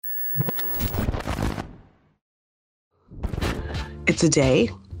It's a day.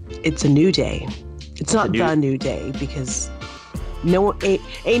 It's a new day. It's not the new day because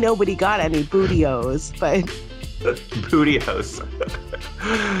ain't nobody got any bootios, but bootios.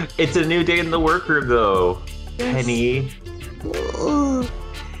 It's a new day in the workroom, though. Yes. Penny.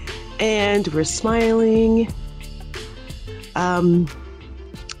 And we're smiling. I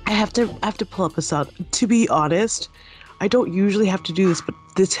have to pull up a sound. To be honest, I don't usually have to do this, but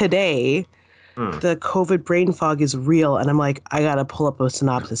today, the COVID brain fog is real, and I'm like, I gotta pull up a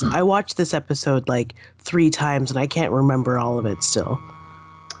synopsis. I watched this episode like 3 times, and I can't remember all of it still.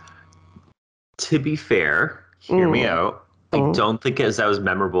 To be fair, hear me out. I don't think it's as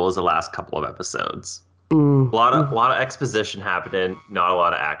memorable as the last couple of episodes. A lot of exposition happening, not a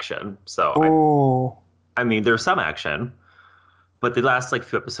lot of action. So I mean, there's some action, but the last like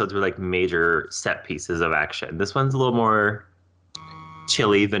few episodes were like major set pieces of action. This one's a little more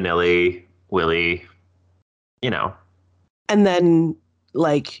chilly, vanilla, willy, And then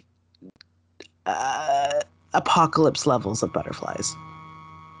like apocalypse levels of butterflies.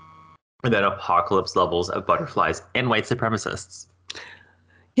 And then apocalypse levels of butterflies and white supremacists.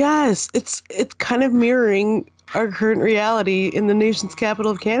 Yes, it's kind of mirroring our current reality in the nation's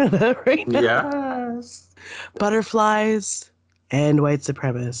capital of Canada right now. Yes. Butterflies and white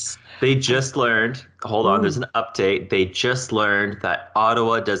supremacists. They just learned, hold on, there's an update. They just learned that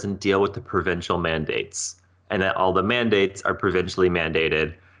Ottawa doesn't deal with the provincial mandates and that all the mandates are provincially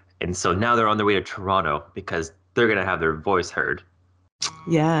mandated. And so now they're on their way to Toronto because they're going to have their voice heard.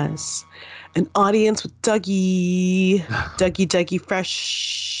 Yes. An audience with Dougie. Dougie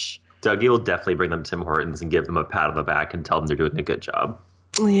Fresh. Dougie will definitely bring them Tim Hortons and give them a pat on the back and tell them they're doing a good job.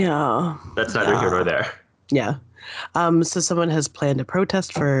 Yeah. That's neither here nor there. Yeah. So someone has planned a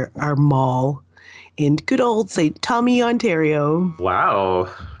protest for our mall in good old St. Tommy, Ontario. Wow.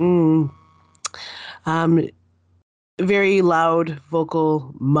 Very loud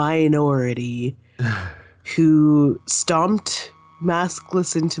vocal minority who stomped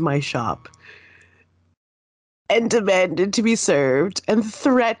maskless into my shop and demanded to be served and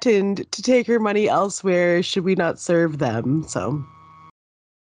threatened to take her money elsewhere should we not serve them. So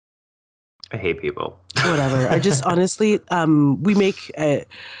I hate people. Whatever. I just honestly, we make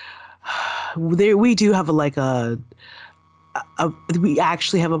we do have we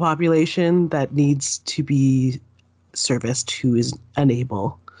actually have a population that needs to be serviced who is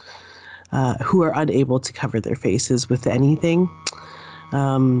unable. Who are unable to cover their faces with anything.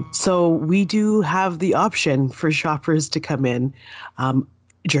 So we do have the option for shoppers to come in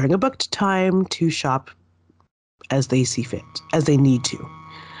during a booked time to shop as they see fit, as they need to.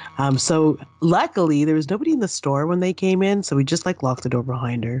 So luckily there was nobody in the store when they came in, so we just locked the door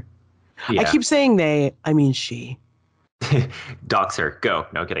behind her. Yeah. I keep saying they, I mean she. Dox her. Go.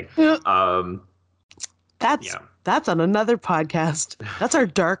 No kidding. That's on another podcast. That's our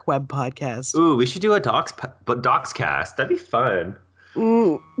dark web podcast. Ooh, we should do a Doxcast. That'd be fun.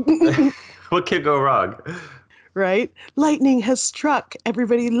 What could go wrong? Right? Lightning has struck.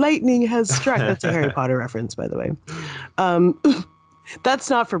 Everybody, lightning has struck. That's a Harry Potter reference, by the way. That's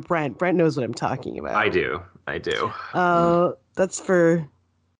not for Brent. Brent knows what I'm talking about. I do. That's for...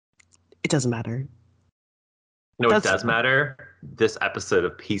 It doesn't matter. No, it does matter. This episode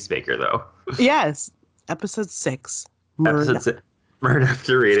of Peacemaker, though. Yes. Episode 6. Murn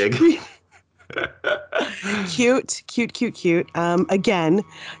after reading. Cute. Again,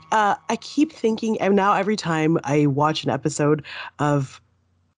 I keep thinking, and now every time I watch an episode of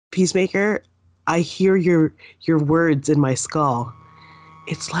Peacemaker, I hear your words in my skull.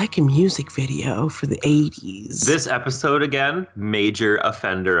 It's like a music video for the 80s. This episode, again, major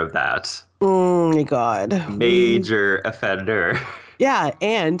offender of that. Oh, my God. Major offender. Yeah,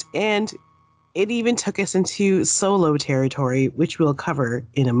 and it even took us into solo territory, which we'll cover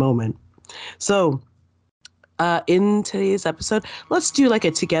in a moment. So, in today's episode, let's do a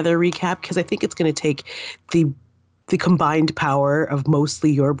together recap, because I think it's going to take the combined power of mostly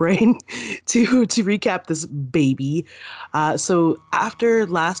your brain to recap this baby. So after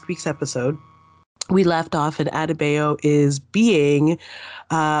last week's episode, we left off and Adebayo is being,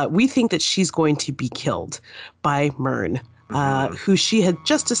 we think that she's going to be killed by Murn, who she had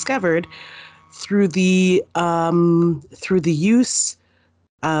just discovered through the use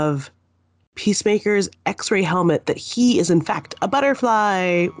of Peacemaker's X-ray helmet that he is in fact a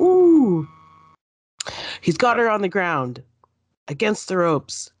butterfly. Ooh. He's got her on the ground against the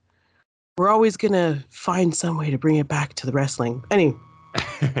ropes. We're always going to find some way to bring it back to the wrestling. Anyway,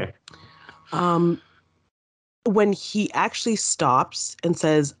 when he actually stops and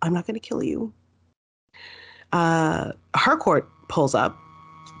says, I'm not going to kill you, Harcourt pulls up.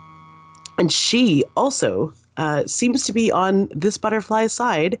 And she also seems to be on this butterfly's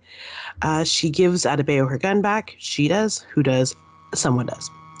side. She gives Adebayo her gun back. She does. Who does? Someone does.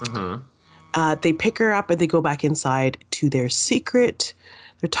 Mm-hmm. They pick her up and they go back inside to their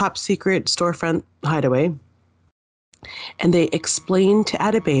top secret storefront hideaway. And they explain to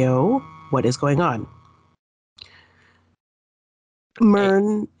Adebayo what is going on.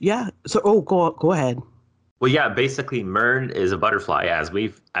 Murn, yeah. So, go ahead. Well, yeah. Basically, Murn is a butterfly, as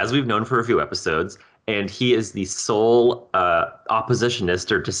we've known for a few episodes, and he is the sole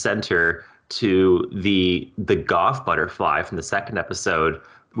oppositionist or dissenter to the Goth butterfly from the second episode,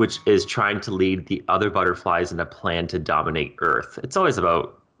 which is trying to lead the other butterflies in a plan to dominate Earth. It's always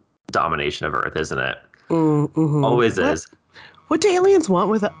about domination of Earth, isn't it? Mm-hmm. Always is. What do aliens want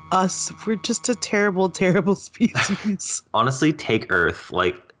with us? We're just a terrible, terrible species. Honestly, take Earth.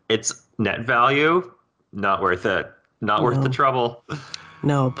 Like, it's net value, not worth it. Not worth the trouble.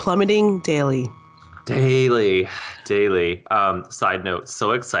 No, plummeting daily. Daily. Side note,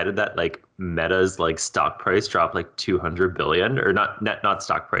 so excited that like Meta's like stock price dropped like 200 billion, or not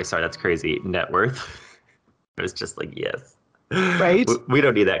stock price. Sorry, that's crazy. Net worth. It was just like, yes. Right? We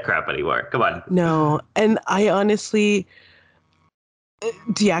don't need that crap anymore. Come on. No, and I honestly,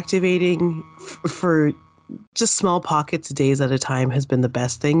 deactivating for just small pockets, days at a time, has been the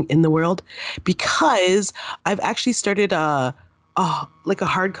best thing in the world, because I've actually started like a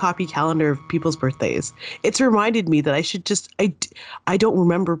hard copy calendar of people's birthdays. It's reminded me that I should just, I don't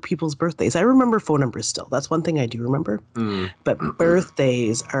remember people's birthdays. I remember phone numbers still. That's one thing I do remember. But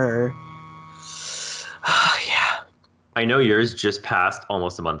birthdays are, yeah. I know yours just passed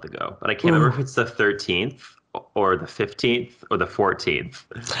almost a month ago, but I can't remember if it's the 13th or the 15th or the 14th.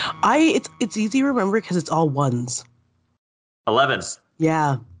 It's easy to remember because it's all ones. 11.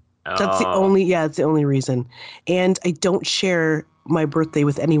 Yeah. That's the only reason. And I don't share my birthday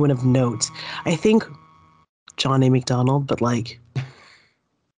with anyone of note. I think John A. McDonald, but like,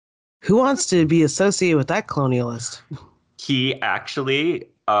 who wants to be associated with that colonialist? He actually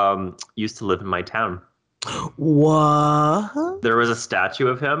used to live in my town. What? There was a statue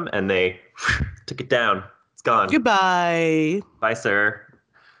of him and they took it down. It's gone. Goodbye. Bye, sir.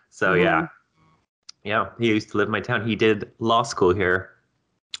 So yeah, he used to live in my town. He did law school here.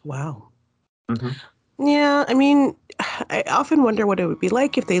 Wow. Yeah, I mean, I often wonder what it would be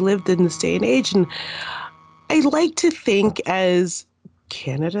like if they lived in this day and age. And I like to think, as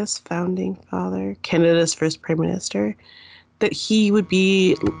Canada's founding father, Canada's first prime minister, that he would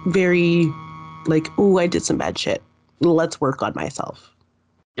be very like, oh, I did some bad shit. Let's work on myself.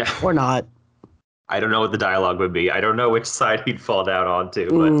 Yeah. Or not. I don't know what the dialogue would be. I don't know which side he'd fall down onto.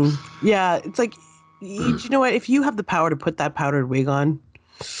 But yeah, it's like, you know what? If you have the power to put that powdered wig on,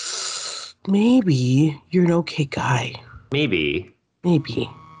 maybe you're an okay guy. Maybe.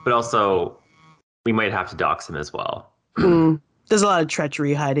 But also, we might have to dox him as well. There's a lot of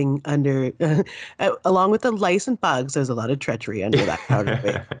treachery hiding under, along with the lice and bugs, there's a lot of treachery under that powdered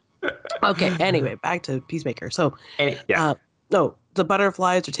wig. Okay, anyway, back to Peacemaker. So, the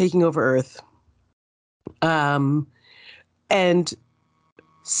butterflies are taking over Earth. And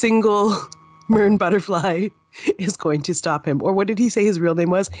single Murn butterfly is going to stop him. Or what did he say his real name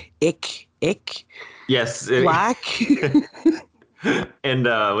was? Ick. Yes. Black. And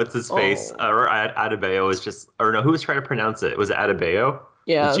what's his face? Or Adebayo was just, or no, who was trying to pronounce it? Was it Adebayo?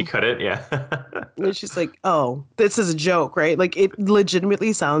 Yeah. And she couldn't, yeah. And she's like, oh, this is a joke, right? Like, it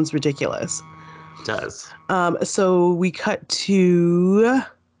legitimately sounds ridiculous. It does. So we cut to,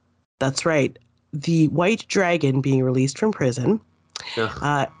 that's right, the White Dragon being released from prison.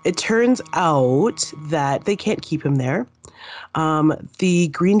 It turns out that they can't keep him there. The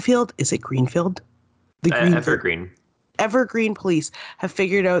Greenfield, is it Greenfield? The Evergreen police have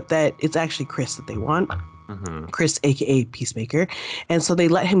figured out that it's actually Chris that they want. Chris, aka Peacemaker. And so they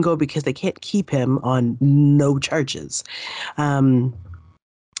let him go because they can't keep him on no charges.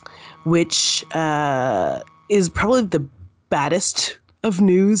 Which is probably the baddest of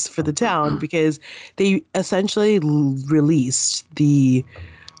news for the town, because they essentially released the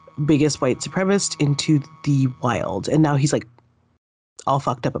biggest white supremacist into the wild, and now he's like all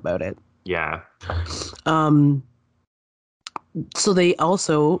fucked up about it. Yeah. So they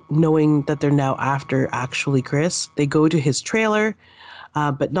also, knowing that they're now after actually Chris, they go to his trailer,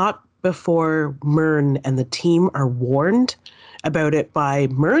 but not before Murn and the team are warned about it by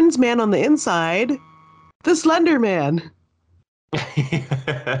Murn's man on the inside, the Slender Man.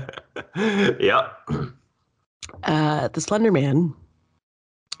 Yep. The Slender Man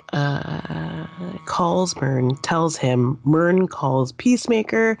calls Murn, tells him, Murn calls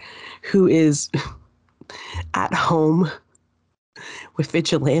Peacemaker, who is at home with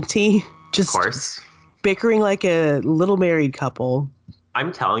Vigilante, just of course, bickering like a little married couple.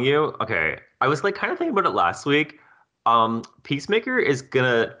 I'm telling you, okay. I was like kind of thinking about it last week. Peacemaker is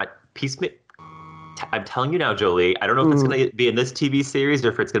gonna Peacemaker. I'm telling you now, Jolie. I don't know if it's gonna be in this TV series or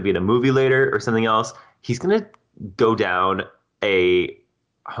if it's gonna be in a movie later or something else. He's gonna go down a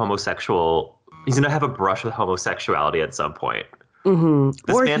homosexual. He's gonna have a brush with homosexuality at some point. Mm-hmm.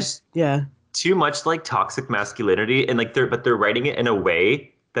 This man, too much like toxic masculinity, and like they're writing it in a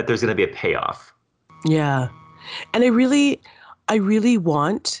way that there's gonna be a payoff. Yeah, and I really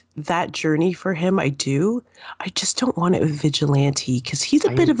want that journey for him. I do. I just don't want it with Vigilante because he's a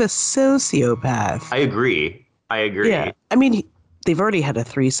bit of a sociopath. I agree. Yeah. I mean, they've already had a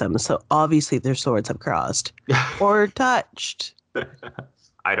threesome, so obviously their swords have crossed or touched.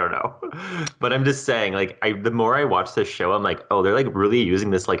 I don't know. But I'm just saying, like, the more I watch this show, I'm like, oh, they're like really using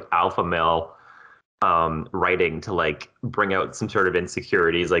this like alpha male writing to like bring out some sort of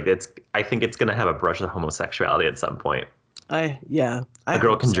insecurities. Like I think it's gonna have a brush with homosexuality at some point. A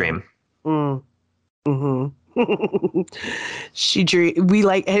girl can dream. Mm-hmm. We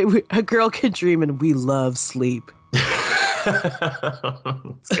like a girl can dream, and we love sleep.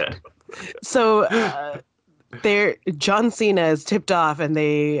 That's good. So John Cena is tipped off, and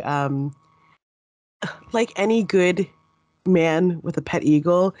they like any good man with a pet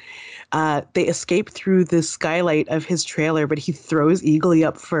eagle, they escape through the skylight of his trailer, but he throws Eagly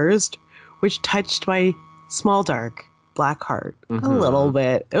up first, which touched my small dark black heart a little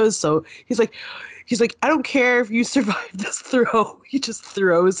bit. It was so he's like, I don't care if you survive this throw. He just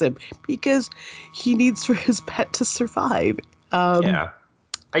throws him because he needs for his pet to survive. I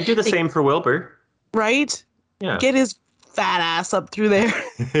do the same for Wilbur. Right? Yeah. Get his fat ass up through there.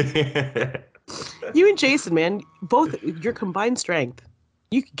 You and Jason, man, both your combined strength,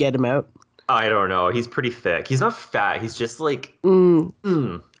 you could get him out. I don't know. He's pretty thick. He's not fat. He's just like, you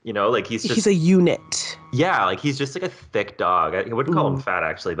know, like he's a unit. Yeah, like he's just like a thick dog. I wouldn't call him fat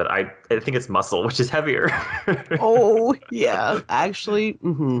actually, but I think it's muscle, which is heavier. Oh yeah, actually,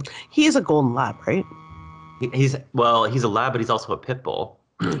 he is a golden lab, right? He's a lab, but he's also a pit bull.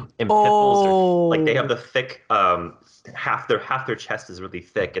 And pit bulls are like they have the thick half their chest is really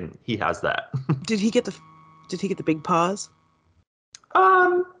thick, and he has that. Did he get the big paws?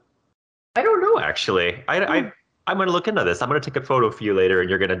 I don't know actually. I'm gonna look into this. I'm gonna take a photo for you later, and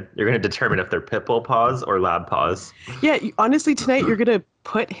you're gonna determine if they're pit bull paws or lab paws. Yeah, honestly, tonight you're gonna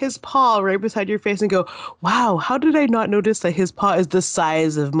put his paw right beside your face and go, "Wow, how did I not notice that his paw is the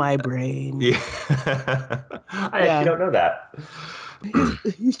size of my brain?" Yeah, I actually don't know that.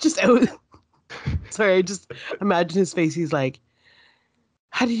 He's just out. Sorry, I just imagine his face. He's like,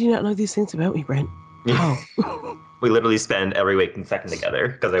 "How did you not know these things about me, Brent?" Oh. We literally spend every waking second together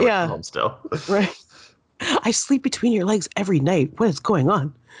because I work from home still. Right. I sleep between your legs every night. What is going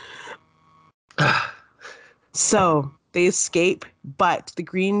on? So they escape, but the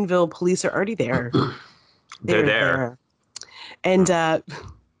Greenville police are already there. They're there. And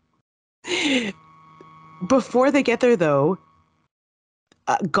before they get there, though,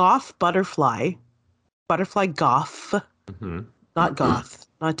 Butterfly Goff, not Goth,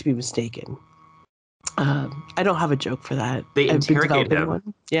 not to be mistaken. I don't have a joke for that. They interrogate him.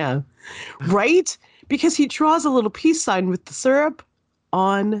 One. Yeah. Right? Because he draws a little peace sign with the syrup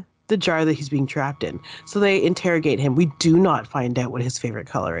on the jar that he's being trapped in. So they interrogate him. We do not find out what his favorite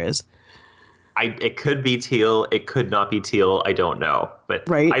color is. It could be teal. It could not be teal. I don't know. But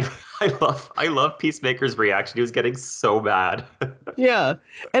right. I love Peacemaker's reaction. He was getting so mad. Yeah.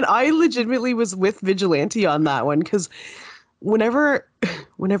 And I legitimately was with Vigilante on that one because whenever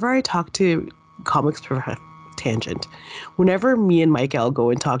I talk to comics tangent, whenever me and Mike L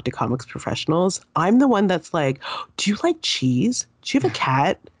go and talk to comics professionals, I'm the one that's like, do you like cheese? Do you have a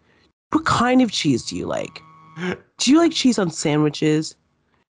cat? What kind of cheese do you like? Do you like cheese on sandwiches?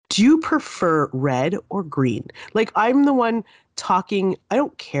 Do you prefer red or green? Like, I'm the one talking. I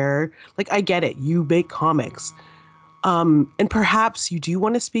don't care. Like, I get it. You make comics. And perhaps you do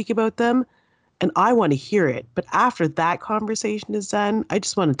want to speak about them, and I want to hear it. But after that conversation is done, I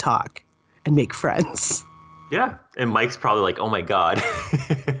just want to talk and make friends. Yeah. And Mike's probably like, oh my God.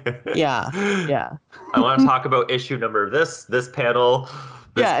 Yeah. I want to talk about issue number of this panel,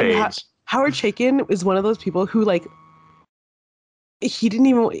 this page. And Howard Chaykin is one of those people who, like, he didn't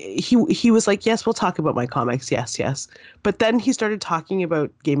even, he was like, yes, we'll talk about my comics. Yes. But then he started talking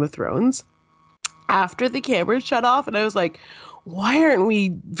about Game of Thrones after the cameras shut off. And I was like, why aren't we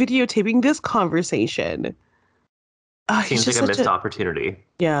videotaping this conversation? Seems like a missed opportunity.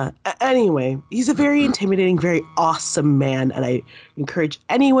 Yeah. Anyway, he's a very intimidating, very awesome man. And I encourage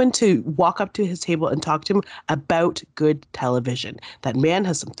anyone to walk up to his table and talk to him about good television. That man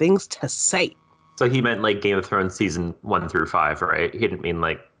has some things to say. So he meant like Game of Thrones season 1 through 5, right? He didn't mean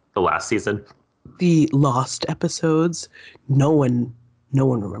like the last season. The lost episodes, no one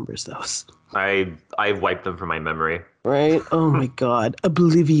remembers those. I've wiped them from my memory. Right? Oh my god.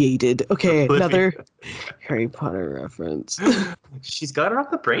 Obliviated. Okay, another Harry Potter reference. She's got it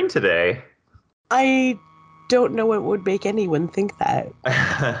off the brain today. I don't know what would make anyone think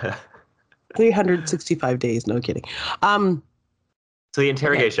that. 365 days, no kidding. So the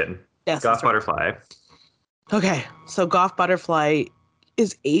interrogation. Okay. Yes. Goth Butterfly. Okay, so Goth Butterfly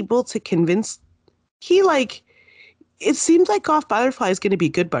is able to convince it seems like Goth Butterfly is going to be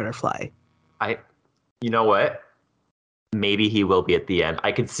good Butterfly. You know what? Maybe he will be at the end.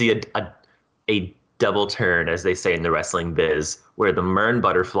 I could see a double turn, as they say in the wrestling biz, where the Murn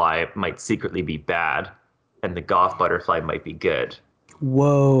Butterfly might secretly be bad and the Goth Butterfly might be good.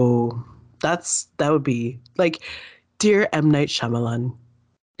 Whoa. That would be like, dear M. Night Shyamalan,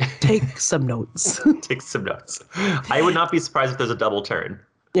 take some notes. Take some notes. I would not be surprised if there's a double turn.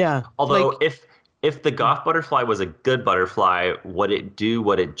 Yeah. Although if the Goth Butterfly was a good butterfly, would it do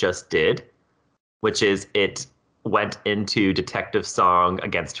what it just did? Which is it went into Detective Song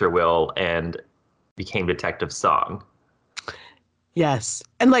against her will and became Detective Song. Yes.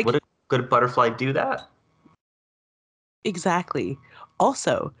 And like, would a good butterfly do that? Exactly.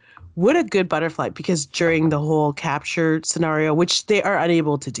 Also, would a good butterfly, because during the whole capture scenario, which they are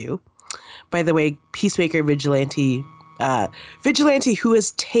unable to do, by the way, Peacemaker Vigilante who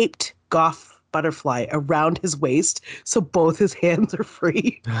has taped Goth Butterfly around his waist so both his hands are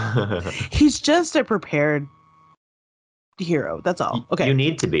free. He's just a prepared hero. That's all. Okay. You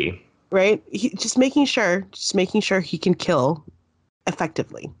need to be. Right? Just making sure he can kill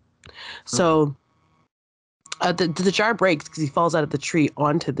effectively. So the jar breaks because he falls out of the tree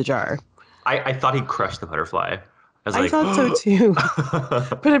onto the jar. I thought he crushed the butterfly. I thought so too.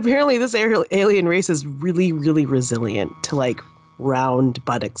 But apparently this alien race is really, really resilient to like round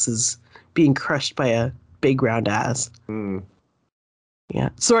buttocks being crushed by a big round ass. Yeah.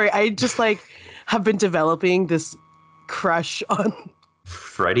 Sorry, I just like have been developing this crush on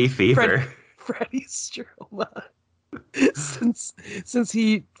Freddy Fever. Freddy Stroma. since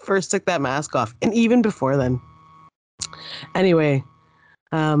he first took that mask off. And even before then. Anyway.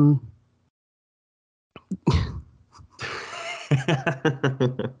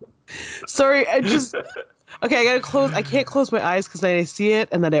 Sorry, okay, I gotta close. I can't close my eyes because then I see it,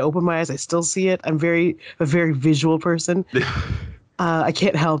 and then I open my eyes, I still see it. I'm a very visual person. I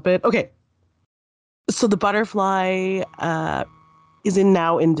can't help it. Okay, so the butterfly is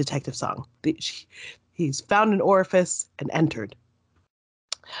now in Detective Song. He's found an orifice and entered.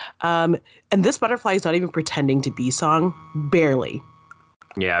 And this butterfly is not even pretending to be Song, barely.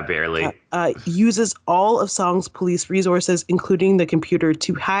 Yeah, barely. Uses all of Song's police resources, including the computer,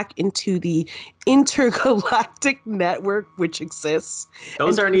 to hack into the intergalactic network which exists.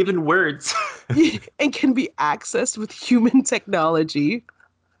 Those aren't even words. And can be accessed with human technology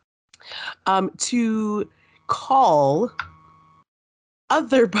to call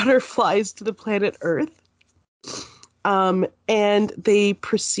other butterflies to the planet Earth. And they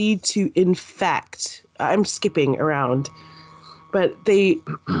proceed to infect. I'm skipping around. But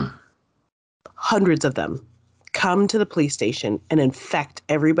hundreds of them come to the police station and infect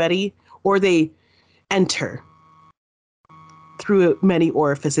everybody, or they enter through many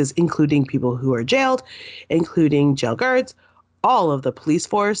orifices, including people who are jailed, including jail guards, all of the police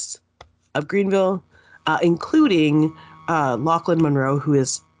force of Greenville, including Lachlan Monroe, who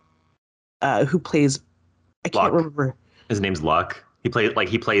plays, I can't remember. His name's Luck. He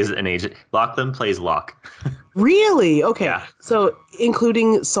plays an agent. Lachlan plays Locke. Really? Okay. Yeah. So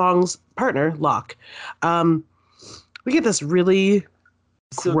including Song's partner, Locke. We get this really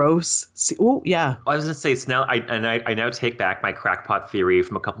gross. Oh, yeah. I was gonna say I now take back my crackpot theory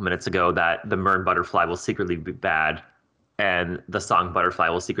from a couple minutes ago that the Murn butterfly will secretly be bad, and the Song butterfly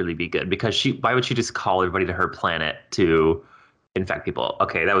will secretly be good because why would she just call everybody to her planet to infect people?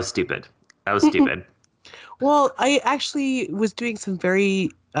 Okay, that was stupid. Well, I actually was doing some very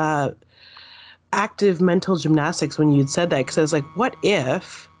active mental gymnastics when you'd said that, because I was like, what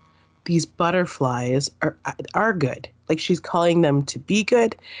if these butterflies are good? Like, she's calling them to be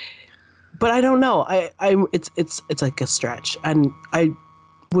good, but I don't know. It's like a stretch, and I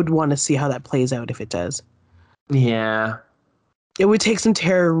would want to see how that plays out if it does. Yeah, it would take some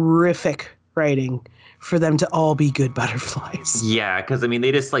terrific writing for them to all be good butterflies. Yeah, because I mean,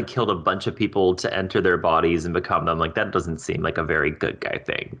 they just like killed a bunch of people to enter their bodies and become them. Like, that doesn't seem like a very good guy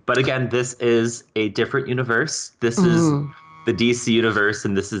thing. But again, this is a different universe. This is the DC universe,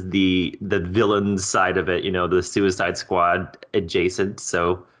 and this is the villain side of it. You know, the Suicide Squad adjacent.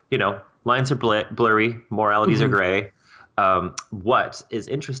 So, you know, lines are blurry, moralities are gray. What is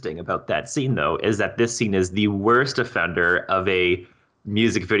interesting about that scene, though, is that this scene is the worst offender of a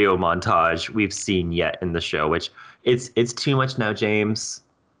music video montage we've seen yet in the show, which it's too much now, James.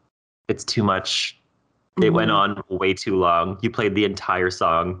 It's too much. It went on way too long. You played the entire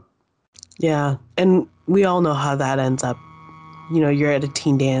song. Yeah, and we all know how that ends up. You know, you're at a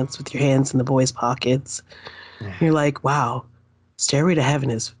teen dance with your hands in the boys' pockets. You're like, wow, Stairway to Heaven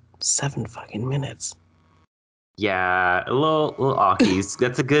is 7 fucking minutes. Yeah, a little Ockies.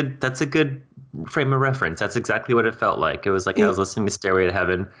 That's a good frame of reference. That's exactly what it felt like. It was like I was listening to Stairway to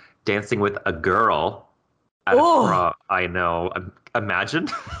Heaven, dancing with a girl at a prom. I know. Imagine.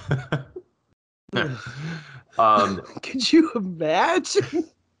 Could you imagine?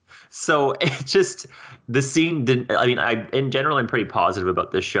 So it just, the scene didn't, I mean, in general, I'm pretty positive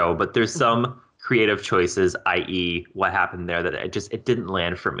about this show, but there's some creative choices, i.e. what happened there, that it didn't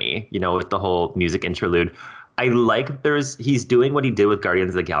land for me, you know, with the whole music interlude. I like he's doing what he did with Guardians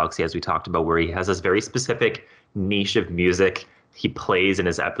of the Galaxy, as we talked about, where he has this very specific niche of music he plays in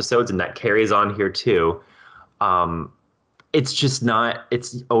his episodes, and that carries on here too. It's just not,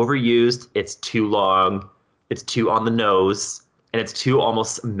 it's overused, it's too long, it's too on the nose, and it's too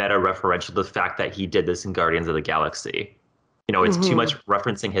almost meta-referential to the fact that he did this in Guardians of the Galaxy. You know, it's too much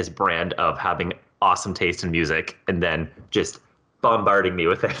referencing his brand of having awesome taste in music and then just bombarding me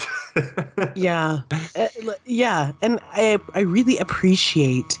with it. Yeah. Yeah. And I really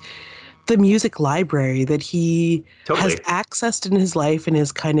appreciate the music library that he has accessed in his life and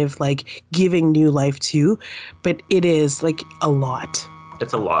is kind of like giving new life to. But it is like a lot.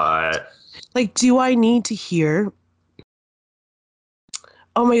 It's a lot. Like, do I need to hear...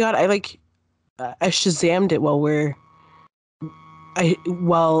 Oh my God, I Shazammed it while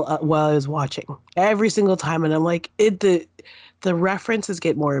I was watching every single time, and I'm like, the references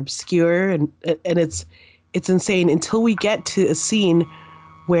get more obscure, and it's insane until we get to a scene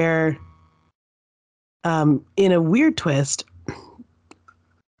where, in a weird twist,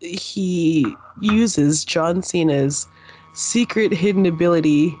 he uses John Cena's secret hidden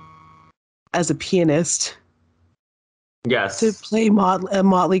ability as a pianist. Yes. To play a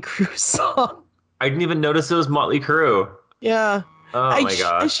Motley Crue song. I didn't even notice it was Motley Crue. Yeah. Oh my gosh.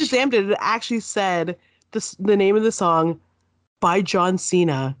 I Shazammed it. It actually said the name of the song by John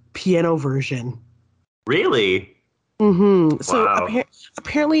Cena, piano version. Really? Mm-hmm. Wow. So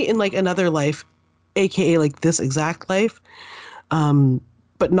apparently in like another life, aka like this exact life,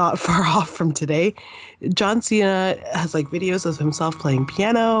 but not far off from today, John Cena has like videos of himself playing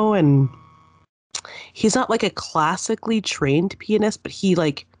piano, and he's not like a classically trained pianist, but he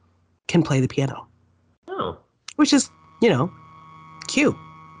like can play the piano. Oh. Which is, you know, cute.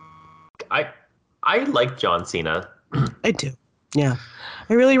 I like John Cena. I do. Yeah.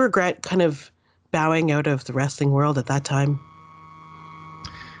 I really regret kind of bowing out of the wrestling world at that time.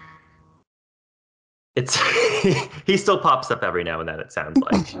 It's he still pops up every now and then, it sounds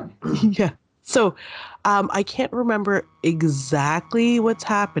like. Yeah. So I can't remember exactly what's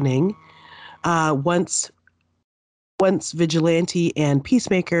happening. Once Vigilante and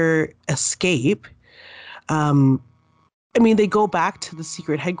Peacemaker escape, I mean, they go back to the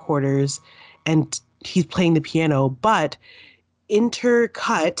secret headquarters and he's playing the piano, but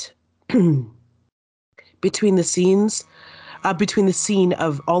intercut between the scene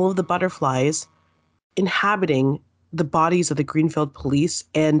of all of the butterflies inhabiting the bodies of the Greenfield police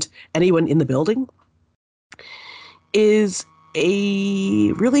and anyone in the building is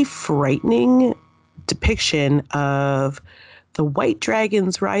a really frightening depiction of the White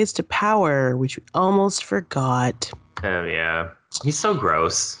Dragon's rise to power, which we almost forgot. Oh, yeah. He's so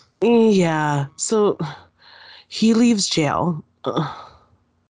gross. Yeah. So he leaves jail.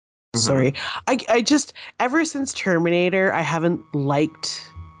 Sorry. I just, ever since Terminator, I haven't liked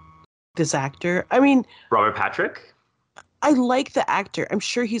this actor. I mean... Robert Patrick? I like the actor. I'm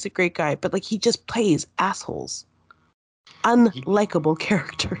sure he's a great guy, but like he just plays assholes. Unlikable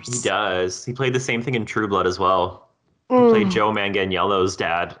characters. He does. He played the same thing in True Blood as well. He played Joe Manganiello's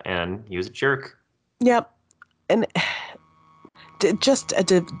dad, and he was a jerk. Yep. And just of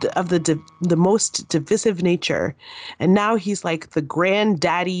the most divisive nature. And now he's like the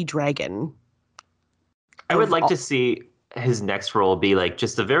granddaddy dragon. I would like to see his next role be like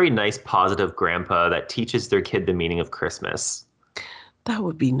just a very nice, positive grandpa that teaches their kid the meaning of Christmas. That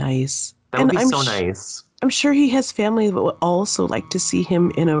would be nice. That would be so nice. I'm sure he has family that would also like to see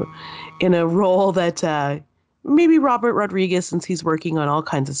him in a role that maybe Robert Rodriguez, since he's working on all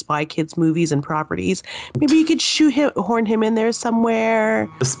kinds of Spy Kids movies and properties, maybe you could horn him in there somewhere.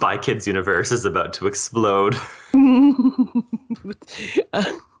 The Spy Kids universe is about to explode.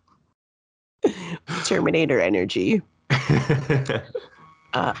 Terminator energy.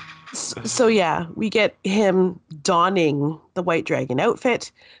 So yeah, we get him donning the White Dragon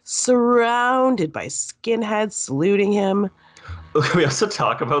outfit, surrounded by skinheads saluting him. We also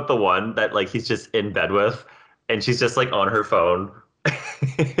talk about the one that like he's just in bed with, and she's just like on her phone,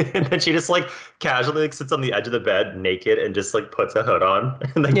 and then she just like casually like sits on the edge of the bed naked and just like puts a hood on,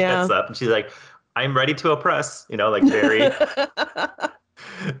 and then Yeah. gets up, and she's like, "I'm ready to oppress," like very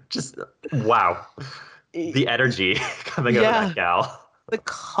just wow, the energy coming out of that gal. The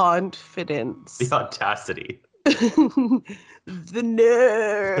confidence. The audacity. The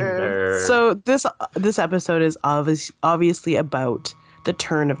nerve. So this episode is obviously about the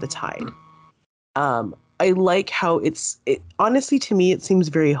turn of the tide. I like how it honestly, to me, it seems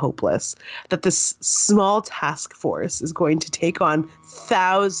very hopeless that this small task force is going to take on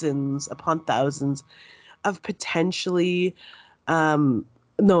thousands upon thousands of potentially, no,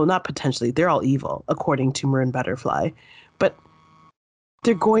 not potentially, they're all evil, according to Murn Butterfly. But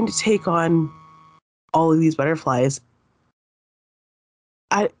they're going to take on all of these butterflies.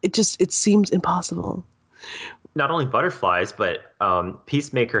 It seems impossible. Not only butterflies, but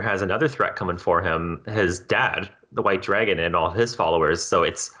Peacemaker has another threat coming for him. His dad, the White Dragon, and all his followers. So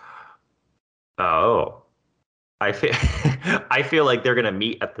it's I feel like they're gonna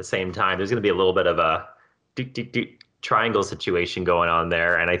meet at the same time. There's gonna be a little bit of a triangle situation going on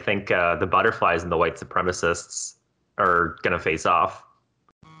there, and I think the butterflies and the white supremacists are gonna face off.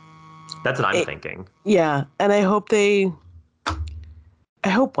 That's what I'm thinking. Yeah, and I hope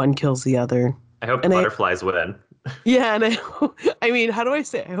one kills the other. I hope the butterflies win. Yeah, and I mean, how do I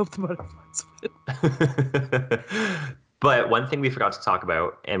say it? I hope the butterflies win. But one thing we forgot to talk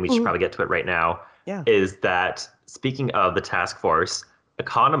about, and we should probably get to it right now, is that speaking of the task force,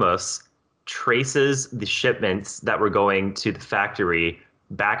 Economos traces the shipments that were going to the factory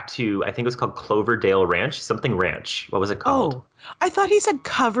back to, I think it was called Cloverdale Ranch, something ranch. What was it called? Oh, I thought he said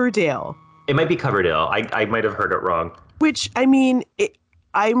Coverdale. It might be Coverdale. I might have heard it wrong. Which, I mean,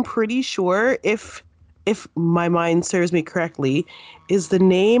 I'm pretty sure, if my mind serves me correctly, is the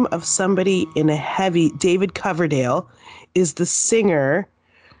name of somebody in a heavy... David Coverdale is the singer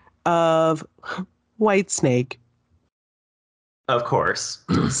of Whitesnake. Of course.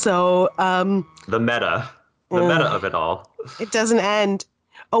 So... the meta of it all. It doesn't end.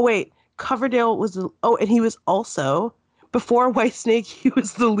 Oh, wait. Coverdale was... and he was also... Before Whitesnake, he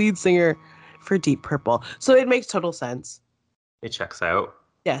was the lead singer for Deep Purple. So it makes total sense. It checks out.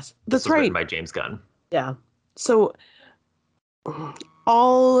 Yes, that's right. Written by James Gunn. Yeah. So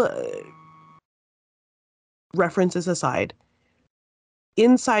all references aside,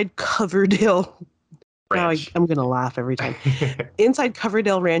 inside Coverdale Ranch. Now I'm going to laugh every time. Inside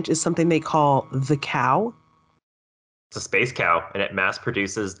Coverdale Ranch is something they call the cow. It's a space cow, and it mass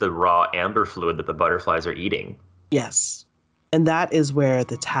produces the raw amber fluid that the butterflies are eating. Yes. And that is where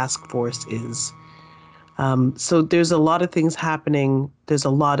the task force is. So there's a lot of things happening. There's a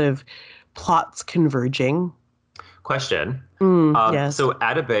lot of plots converging. Question. Yes. So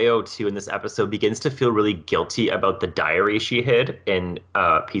Adebayo, too, in this episode begins to feel really guilty about the diary she hid in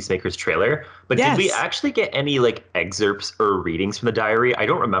Peacemaker's trailer. But did we actually get any like excerpts or readings from the diary? I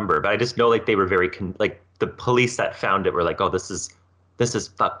don't remember, but I just know like they were very the police that found it were like, oh, this is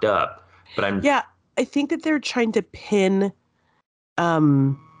fucked up. But I think that they're trying to pin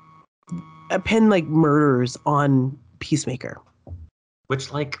like murders on Peacemaker.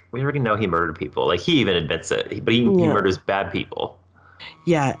 Which, like, we already know he murdered people. Like, he even admits it. But he murders bad people.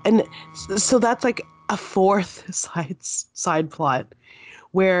 Yeah, and so that's like a fourth side plot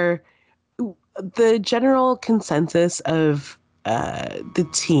where the general consensus of the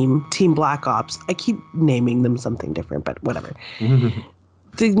team Black Ops, I keep naming them something different, but whatever.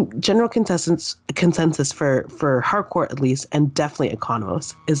 The general consensus for Harcourt, at least, and definitely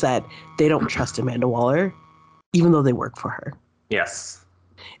Economos, is that they don't trust Amanda Waller, even though they work for her. Yes.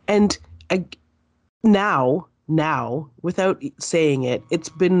 And now, without saying it, it's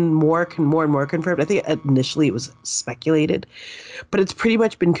been more and more confirmed. I think initially it was speculated, but it's pretty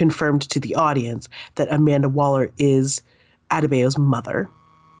much been confirmed to the audience that Amanda Waller is Adebayo's mother,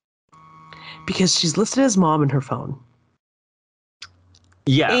 because she's listed as mom in her phone.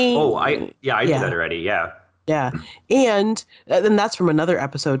 Yeah. I did that already. Yeah. Yeah. And then that's from another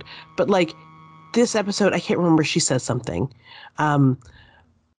episode. But like this episode, I can't remember. She says something. But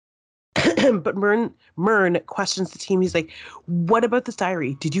Murn questions the team. He's like, what about this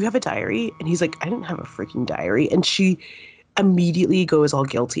diary? Did you have a diary? And he's like, I didn't have a freaking diary. And she immediately goes all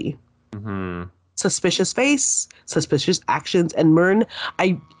guilty. Mm-hmm. Suspicious face, suspicious actions. And Murn,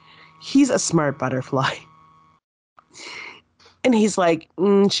 he's a smart butterfly. And he's like,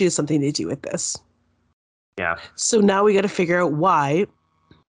 she has something to do with this. Yeah. So now we got to figure out why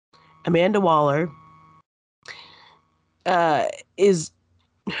Amanda Waller is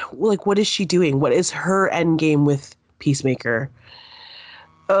like, what is she doing? What is her end game with Peacemaker?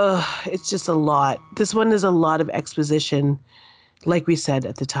 It's just a lot. This one is a lot of exposition, like we said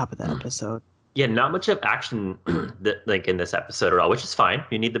at the top of the episode. Yeah, not much of action like in this episode at all, which is fine.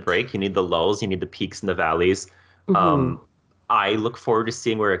 You need the break, you need the lulls, you need the peaks and the valleys. I look forward to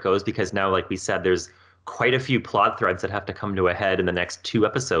seeing where it goes because now, like we said, there's quite a few plot threads that have to come to a head in the next 2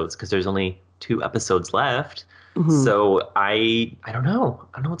 episodes because there's only 2 episodes left. So I don't know.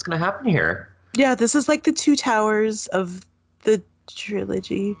 I don't know what's gonna happen here. Yeah, this is like the Two Towers of the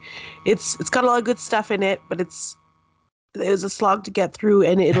trilogy. It's got a lot of good stuff in it, but it was a slog to get through,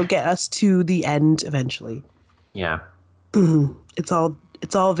 and it'll get us to the end eventually. Yeah. It's all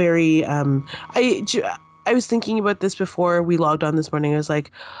very. I was thinking about this before we logged on this morning. I was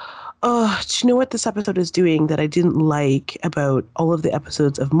like, oh, do you know what this episode is doing that I didn't like about all of the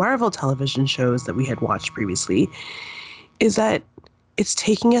episodes of Marvel television shows that we had watched previously? Is that it's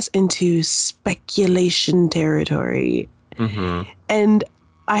taking us into speculation territory. And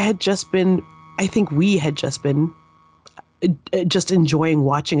I think we had just been just enjoying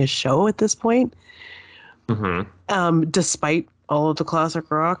watching a show at this point, despite all of the classic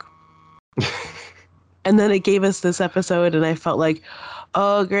rock. And then it gave us this episode, and I felt like,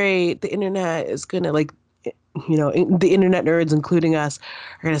 oh, great, the internet is going to, like, you know, the internet nerds, including us,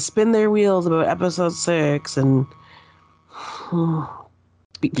 are going to spin their wheels about episode 6 and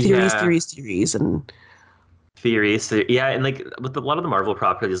theories. Yeah, and like with a lot of the Marvel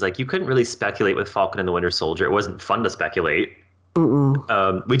properties, like you couldn't really speculate with Falcon and the Winter Soldier. It wasn't fun to speculate.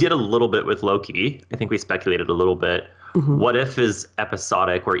 We did a little bit with Loki. I think we speculated a little bit. What If is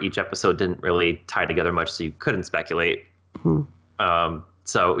episodic, where each episode didn't really tie together much, so you couldn't speculate.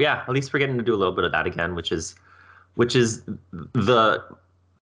 So yeah, at least we're getting to do a little bit of that again, which is the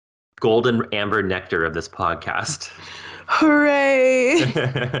golden amber nectar of this podcast. Hooray!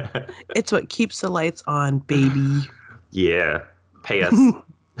 It's what keeps the lights on, baby. Yeah, pay us.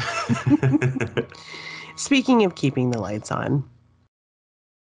 Speaking of keeping the lights on,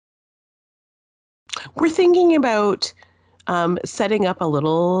 we're thinking about setting up a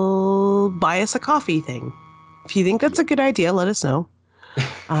little buy us a coffee thing. If you think that's a good idea, let us know.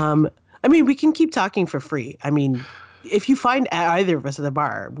 I mean, we can keep talking for free. I mean, if you find either of us at the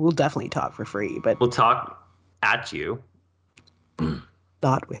bar, we'll definitely talk for free. But we'll talk at you.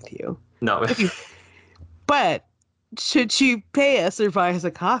 Not with you. No. But should you pay us or buy us a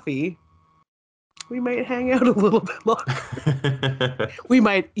coffee, we might hang out a little bit longer. We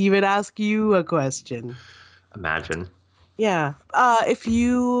might even ask you a question. Imagine. Yeah. If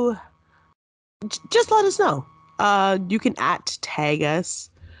you just let us know. You can @tag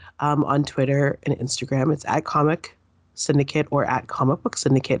us on Twitter and Instagram. It's @Comic Syndicate or @Comic Book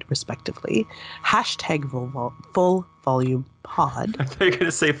Syndicate, respectively. # full volume pod. I thought you were going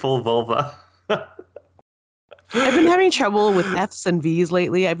to say full vulva. I've been having trouble with F's and V's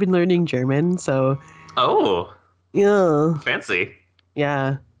lately. I've been learning German, so. Oh. Yeah. Fancy.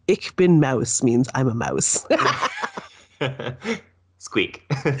 Yeah. Ich bin Maus means I'm a mouse. Squeak.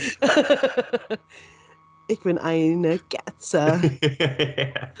 Ich bin eine Katze.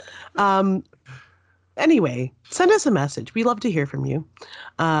 Anyway, send us a message. We love to hear from you.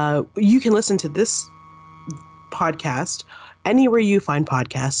 You can listen to this podcast anywhere you find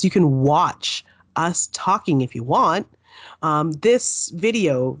podcasts. You can watch us talking if you want. This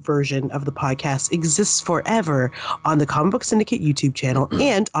video version of the podcast exists forever on the Comic Book Syndicate YouTube channel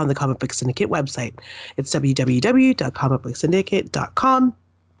and on the Comic Book Syndicate website. It's www.comicbooksyndicate.com.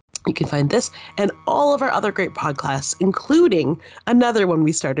 You can find this and all of our other great podcasts, including another one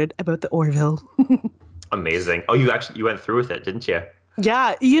we started about the Orville. Amazing. Oh, you went through with it, didn't you?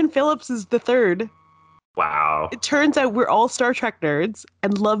 Yeah, Ian Phillips is the third. Wow. It turns out we're all Star Trek nerds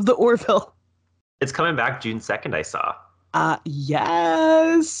and love the Orville. It's coming back June 2nd, I saw.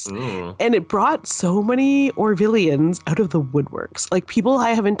 Yes. And it brought so many Orvillians out of the woodworks. Like, people I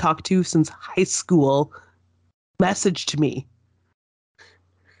haven't talked to since high school messaged me.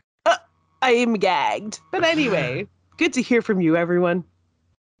 I am gagged. But anyway, good to hear from you, everyone.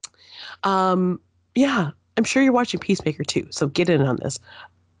 Yeah, I'm sure you're watching Peacemaker too, so get in on this.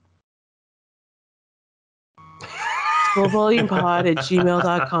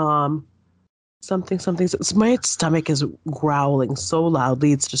 fullvolumepod@gmail.com. Something. My stomach is growling so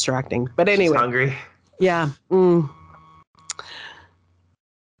loudly, it's distracting. But anyway. She's hungry. Yeah. And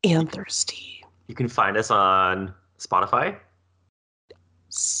thirsty. You can find us on Spotify.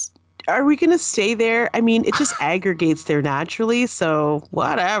 are we going to stay there? I mean, it just aggregates there naturally, so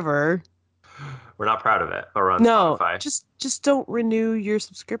whatever. We're not proud of it. Or on No, Spotify. just don't renew your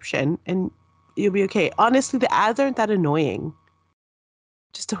subscription and you'll be okay. Honestly, the ads aren't that annoying.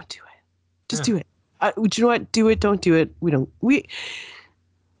 Just don't do it. Just do it. Do you know what? Do it, don't do it. We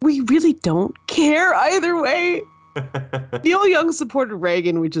really don't care either way. Neil Young supported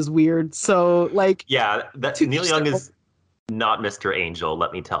Reagan, which is weird. So, like... Yeah, Neil Young is not Mr. Angel,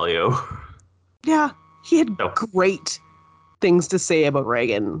 let me tell you. Yeah, he had great things to say about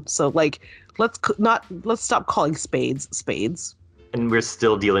Reagan. So, like, let's stop calling spades spades. And we're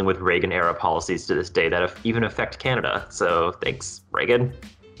still dealing with Reagan-era policies to this day that even affect Canada. So, thanks, Reagan.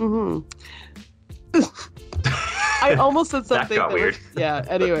 Mm-hmm. I almost said something that got weird. Yeah,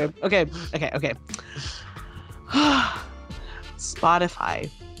 anyway. Okay. Spotify.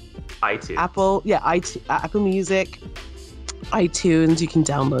 iTunes. Apple Music, iTunes, you can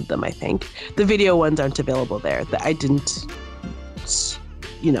download them, I think. The video ones aren't available there. I didn't,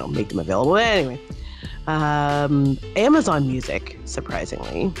 make them available. Anyway. Amazon Music,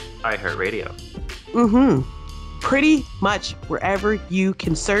 surprisingly. iHeartRadio. Mm-hmm. Pretty much wherever you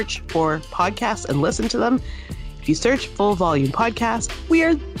can search for podcasts and listen to them. If you search Full Volume Podcast, we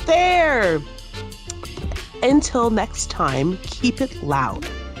are there. Until next time, keep it loud.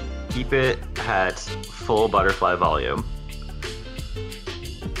 Keep it at full butterfly volume.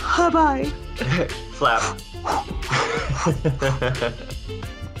 Bye-bye. Slap.